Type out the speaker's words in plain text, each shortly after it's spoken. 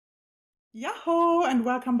Yahoo and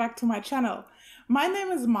welcome back to my channel. My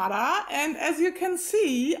name is Mara and as you can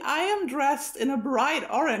see I am dressed in a bright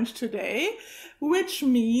orange today, which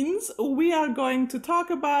means we are going to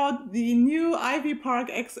talk about the new IVY PARK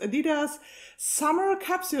x Adidas summer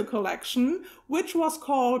capsule collection, which was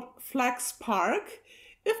called FLEXPARK.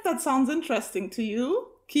 If that sounds interesting to you,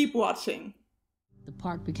 keep watching. The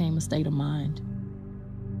park became a state of mind.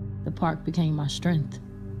 The park became my strength.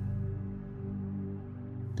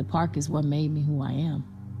 The park is what made me who I am.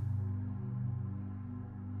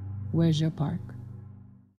 Where's your park?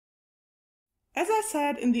 As I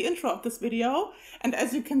said in the intro of this video, and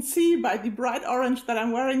as you can see by the bright orange that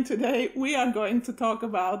I'm wearing today, we are going to talk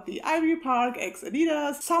about the IVY PARK x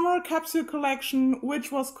Adidas summer capsule collection, which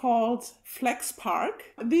was called FLEXPARK.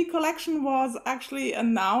 The collection was actually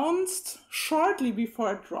announced shortly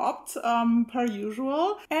before it dropped, per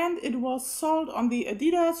usual, and it was sold on the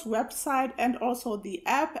Adidas website and also the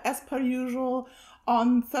app as per usual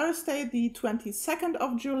on Thursday, the 22nd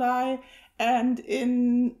of July, and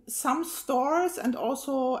in some stores and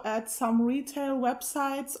also at some retail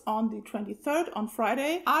websites on the 23rd, on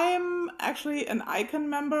Friday. I am actually an Icon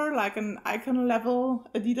member, like an Icon level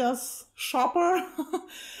Adidas shopper.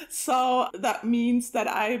 So that means that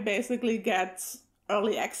I basically get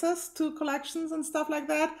early access to collections and stuff like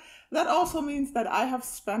that. That also means that I have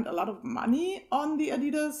spent a lot of money on the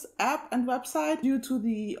Adidas app and website due to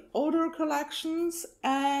the older collections.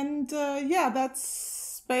 And yeah, that's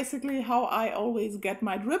basically how I always get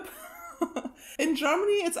my drip. In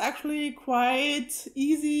Germany, it's actually quite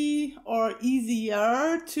easy or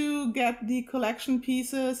easier to get the collection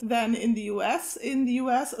pieces than in the US. In the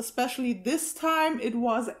US, especially this time, it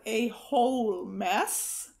was a whole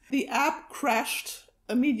mess. The app crashed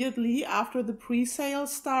immediately after the pre-sale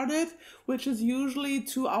started, which is usually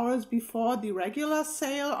 2 hours before the regular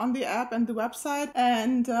sale on the app and the website.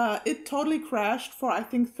 And it totally crashed for I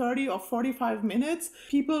think 30 or 45 minutes.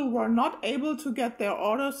 People were not able to get their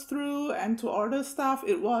orders through and to order stuff.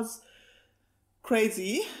 It was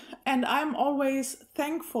crazy. And I'm always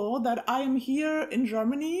thankful that I am here in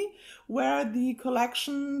Germany, where the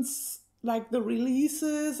collections, like the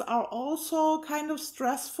releases, are also kind of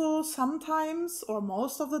stressful sometimes or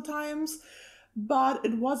most of the times, but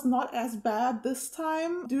it was not as bad this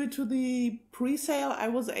time. Due to the pre-sale, I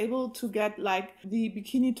was able to get like the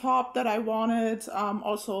bikini top that I wanted,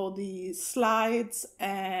 also the slides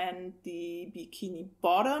and the bikini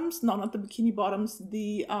bottoms. No, not the bikini bottoms,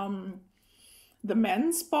 the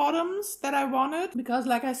men's bottoms that I wanted, because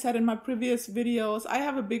like I said in my previous videos, I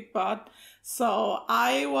have a big butt, so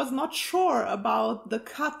I was not sure about the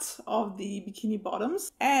cut of the bikini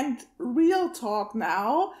bottoms. And real talk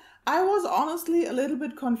now, I was honestly a little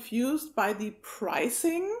bit confused by the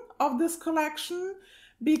pricing of this collection,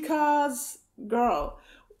 because girl,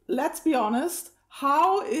 let's be honest,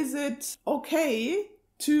 how is it okay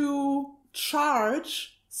to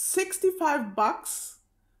charge 65 bucks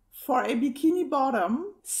for a bikini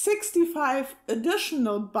bottom, 65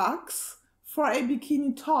 additional bucks for a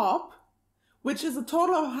bikini top, which is a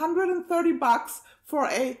total of 130 bucks for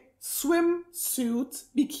a swimsuit,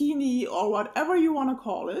 bikini, or whatever you want to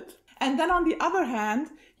call it. And then on the other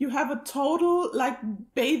hand, you have a total like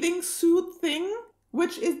bathing suit thing,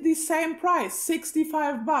 which is the same price,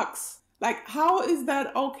 65 bucks. Like, how is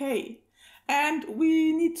that okay? And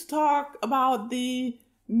we need to talk about the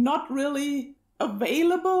not really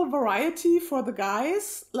available variety for the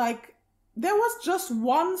guys. Like, there was just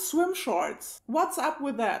one swim shorts. What's up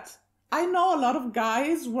with that? I know a lot of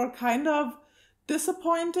guys were kind of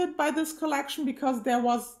disappointed by this collection because there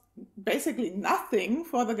was basically nothing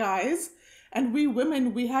for the guys, and we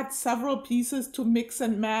women, we had several pieces to mix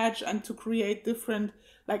and match and to create different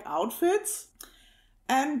like outfits,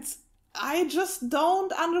 and I just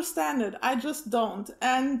don't understand it. I just don't.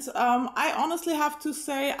 And I honestly have to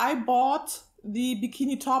say, I bought the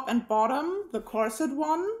bikini top and bottom, the corset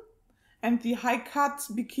one, and the high cut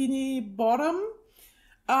bikini bottom.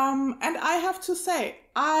 And I have to say,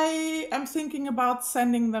 I am thinking about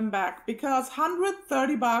sending them back, because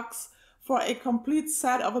 130 bucks for a complete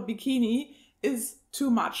set of a bikini is too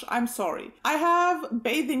much. I'm sorry. I have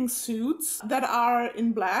bathing suits that are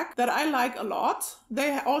in black that I like a lot.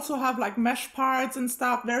 They also have like mesh parts and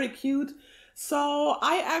stuff, very cute. So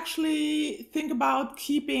I actually think about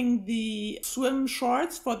keeping the swim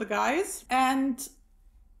shorts for the guys and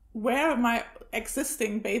wear my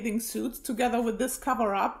existing bathing suits together with this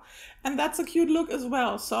cover up, and that's a cute look as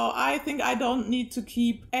well. So I think I don't need to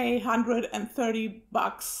keep a 130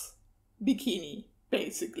 bucks bikini.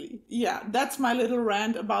 basically. Yeah, that's my little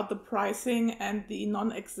rant about the pricing and the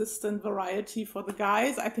non-existent variety for the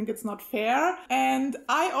guys. I think it's not fair. And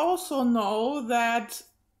I also know that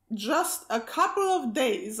just a couple of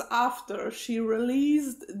days after she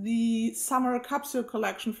released the summer capsule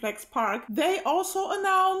collection FLEXPARK, they also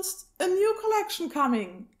announced a new collection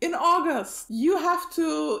coming in August. You have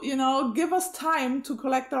to, give us time to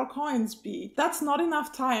collect our coins, B. That's not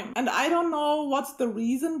enough time. And I don't know what's the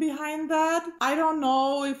reason behind that. I don't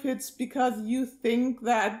know if it's because you think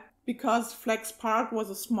that because FLEXPARK was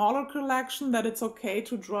a smaller collection that it's okay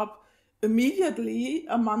to drop immediately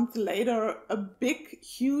a month later a big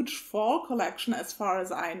huge fall collection, as far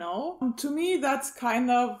as I know. To me that's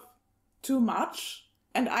kind of too much,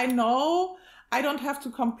 and I know I don't have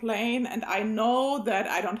to complain, and I know that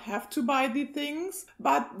I don't have to buy the things,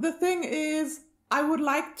 but the thing is I would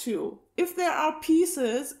like to. If there are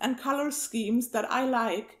pieces and color schemes that I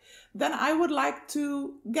like, then I would like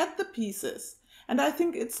to get the pieces, and I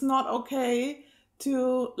think it's not okay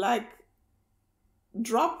to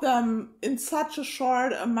drop them in such a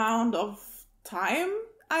short amount of time,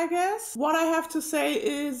 I guess. What I have to say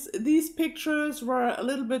is these pictures were a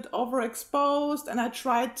little bit overexposed, and I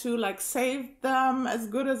tried to save them as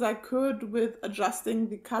good as I could with adjusting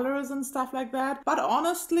the colors and stuff like that. But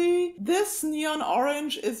honestly, this neon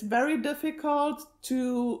orange is very difficult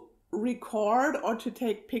to record or to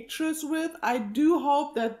take pictures with. I do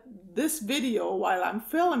hope that this video, while I'm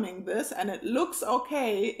filming this and it looks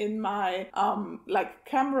okay in my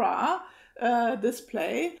camera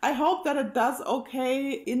display, I hope that it does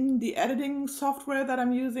okay in the editing software that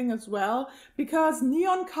I'm using as well, because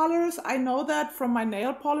neon colors, I know that from my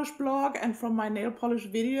nail polish blog and from my nail polish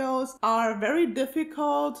videos, are very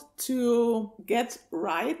difficult to get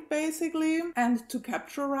right basically and to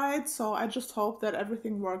capture right. So I just hope that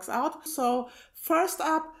everything works out. So first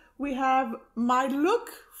up we have my look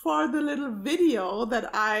for the little video that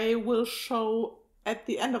I will show at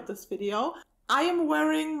the end of this video. I am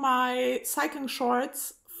wearing my cycling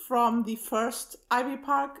shorts from the first IVY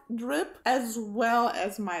PARK drip, as well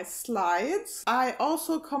as my slides. I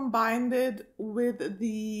also combined it with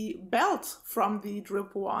the belt from the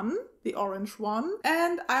drip one, the orange one.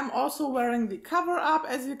 And I'm also wearing the cover up,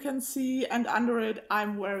 as you can see, and under it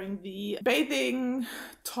I'm wearing the bathing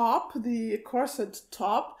top, the corset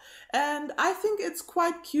top. And I think it's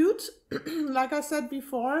quite cute, like I said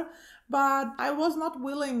before, but I was not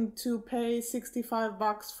willing to pay 65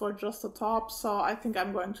 bucks for just a top, so I think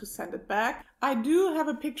I'm going to send it back. I do have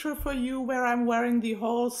a picture for you where I'm wearing the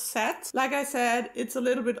whole set. Like I said, it's a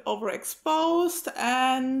little bit overexposed,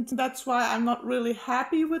 and that's why I'm not really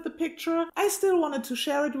happy with the picture. I still wanted to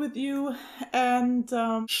share it with you and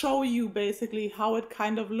show you basically how it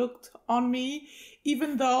kind of looked on me,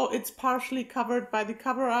 even though it's partially covered by the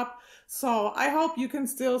cover up. So I hope you can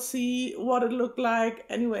still see what it looked like.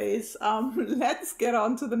 Anyways, let's get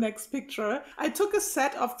on to the next picture. I took a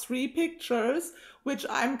set of 3 pictures, which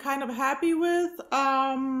I'm kind of happy with.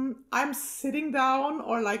 I'm sitting down,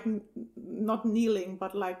 or not kneeling,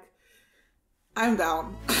 but I'm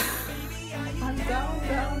down. I'm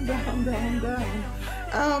down.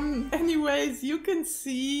 Anyways, you can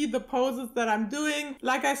see the poses that I'm doing.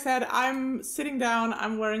 Like I said, I'm sitting down,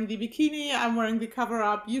 I'm wearing the bikini, I'm wearing the cover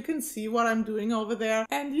up. You can see what I'm doing over there.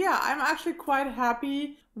 And yeah, I'm actually quite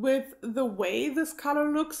happy with the way this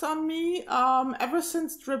color looks on me. Ever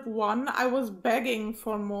since drip 1, I was begging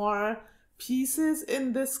for more pieces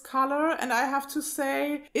in this color, and I have to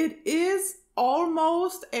say it is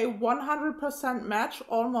almost a 100% match.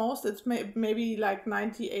 Almost, it's maybe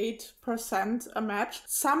 98% a match.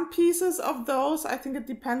 Some pieces of those, I think it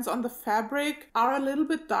depends on the fabric, are a little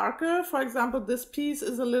bit darker. For example, this piece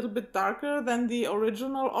is a little bit darker than the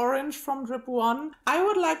original orange from drip 1. I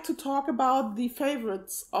would like to talk about the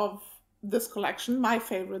favorites of this collection, my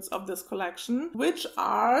favorites of this collection, which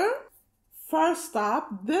are, first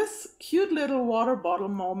up, this cute little water bottle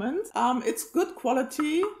moment. It's good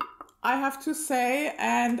quality, I have to say,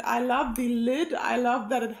 and I love the lid. I love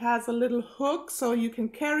that it has a little hook so you can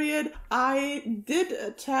carry it. I did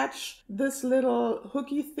attach this little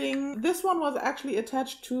hooky thing. This one was actually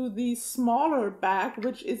attached to the smaller bag,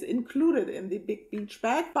 which is included in the big beach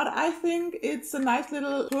bag, but I think it's a nice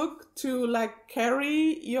little hook to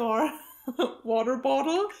carry your water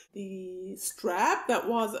bottle. The strap that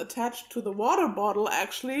was attached to the water bottle,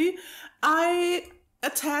 actually, I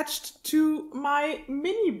attached to my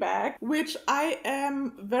mini bag, which I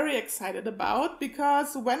am very excited about,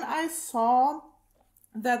 because when I saw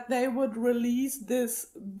that they would release this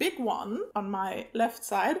big one on my left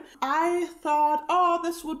side, I thought, oh,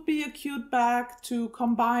 this would be a cute bag to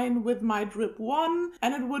combine with my drip one,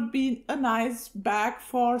 and it would be a nice bag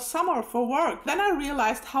for summer, for work. Then I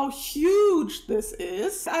realized how huge this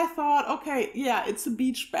is. I thought, okay, yeah, it's a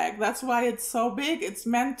beach bag. That's why it's so big. It's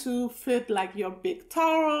meant to fit like your big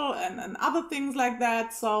towel and other things like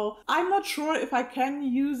that. So I'm not sure if I can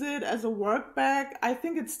use it as a work bag. I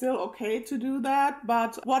think it's still okay to do that,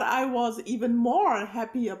 but what I was even more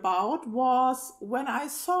happy about was when I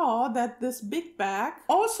saw that this big bag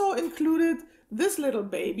also included this little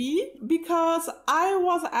baby, because I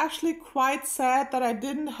was actually quite sad that I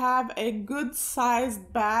didn't have a good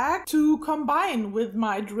sized bag to combine with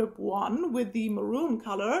my drip one with the maroon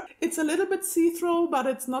color. It's a little bit see-through, but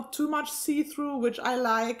it's not too much see-through, which I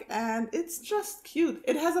like, and it's just cute.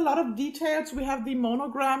 It has a lot of details. We have the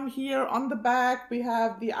monogram here on the back. We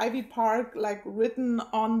have the IVY PARK like written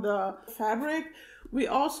on the fabric. We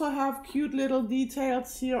also have cute little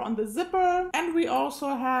details here on the zipper, and we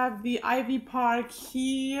also have the IVY PARK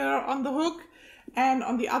here on the hook and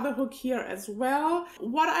on the other hook here as well.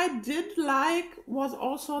 What I did like was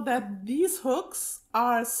also that these hooks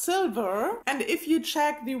are silver, and if you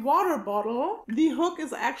check the water bottle, the hook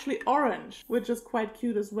is actually orange, which is quite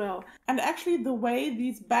cute as well. And actually the way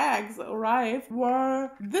these bags arrived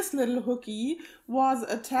were this little hooky was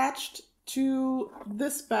attached to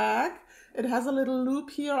this bag. It has a little loop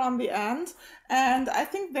here on the end, and I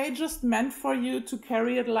think they just meant for you to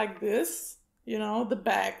carry it like this, you know, the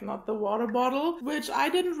bag, not the water bottle, which I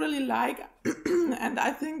didn't really like. And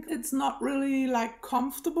I think it's not really like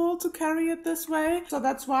comfortable to carry it this way. So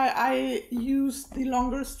that's why I used the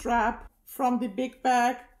longer strap from the big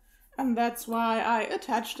bag, and that's why I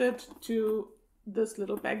attached it to this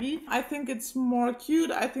little baggie. I think it's more cute.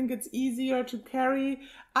 I think it's easier to carry.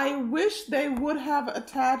 I wish they would have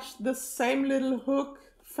attached the same little hook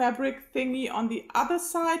fabric thingy on the other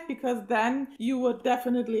side, because then you would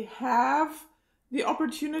definitely have the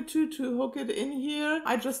opportunity to hook it in here.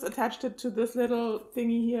 I just attached it to this little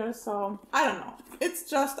thingy here, so I don't know. It's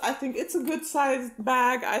just, I think it's a good sized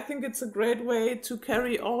bag. I think it's a great way to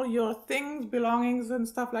carry all your things, belongings and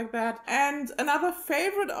stuff like that. And another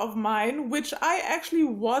favorite of mine, which I actually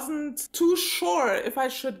wasn't too sure if I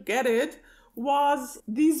should get it, was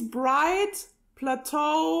these bright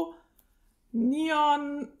plateau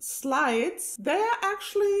neon slides. They are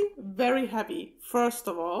actually very heavy, first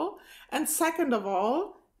of all. And second of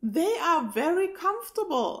all, they are very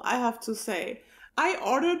comfortable, I have to say. I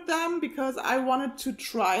ordered them because I wanted to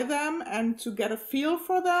try them and to get a feel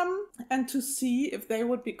for them and to see if they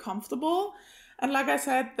would be comfortable. And like I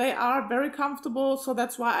said, they are very comfortable, so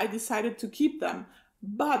that's why I decided to keep them.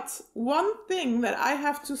 But one thing that I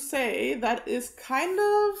have to say that is kind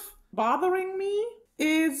of bothering me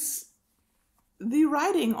is the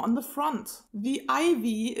writing on the front. The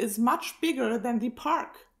Ivy is much bigger than the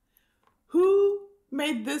Park. Who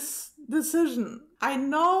made this decision? I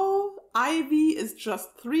know Ivy is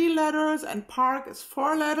just 3 letters and Park is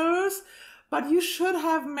 4 letters, but you should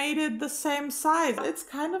have made it the same size. It's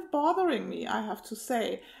kind of bothering me, I have to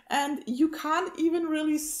say. And you can't even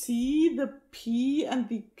really see the P and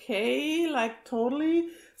the K like totally.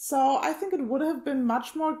 So I think it would have been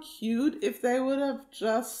much more cute if they would have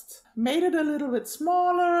just made it a little bit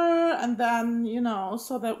smaller and then, you know,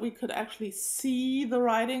 so that we could actually see the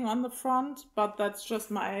writing on the front. But that's just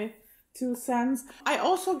my 2 cents. I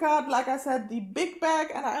also got, like I said, the big bag,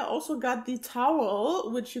 and I also got the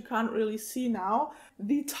towel, which you can't really see now.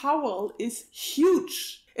 The towel is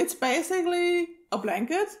huge. It's basically a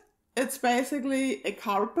blanket. It's basically a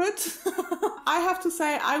carpet. I have to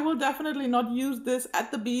say, I will definitely not use this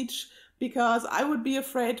at the beach because I would be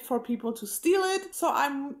afraid for people to steal it. So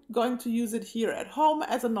I'm going to use it here at home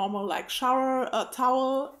as a normal like shower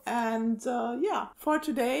towel. And yeah, for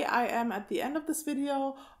today I am at the end of this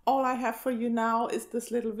video. All I have for you now is this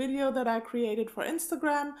little video that I created for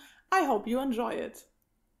Instagram. I hope you enjoy it.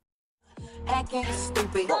 Acting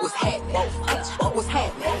stupid. What was happening? What was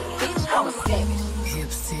happening? Bitch, I'm a savage.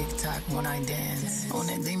 Hips tick-tock when I dance. On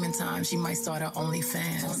that demon time, she might start her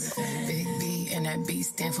OnlyFans. Big B and that B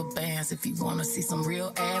stand for bands. If you wanna see some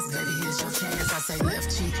real ass, baby, here's your chance. I say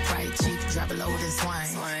left cheek, right cheek, drop it low and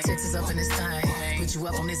swing. Texas up in this thing, put you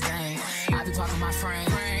up on this game. I be parking my frame,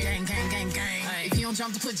 gang, gang, gang, gang. If you don't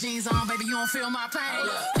jump to put jeans on, baby, you don't feel my pain.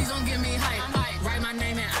 Please don't give me hype, write my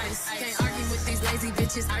name in ice. Can't argue with these lazy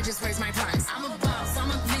bitches, I just raise my price. I'm a boss, I'm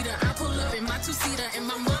a leader, I pull up in my 2-seater, and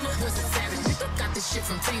my mama was a savage. Got this shit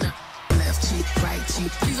from Tina. Left cheek, right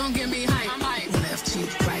cheek, please don't give me hype. Left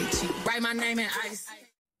cheek, right cheek, write my name in ice.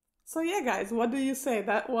 So yeah, guys, what do you say?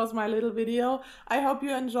 That was my little video. I hope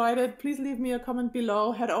you enjoyed it. Please leave me a comment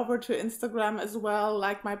below. Head over to Instagram as well,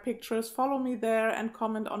 like my pictures, follow me there and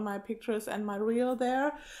comment on my pictures and my reel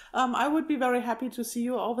there. I would be very happy to see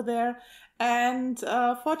you over there. And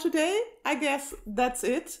for today, I guess that's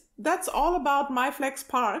it. That's all about my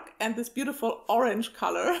FLEXPARK and this beautiful orange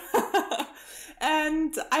color.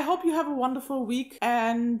 And I hope you have a wonderful week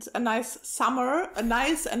and a nice summer, a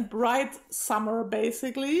nice and bright summer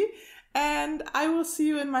basically. And I will see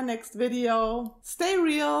you in my next video. Stay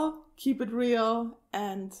real, keep it real,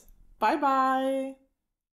 and bye bye.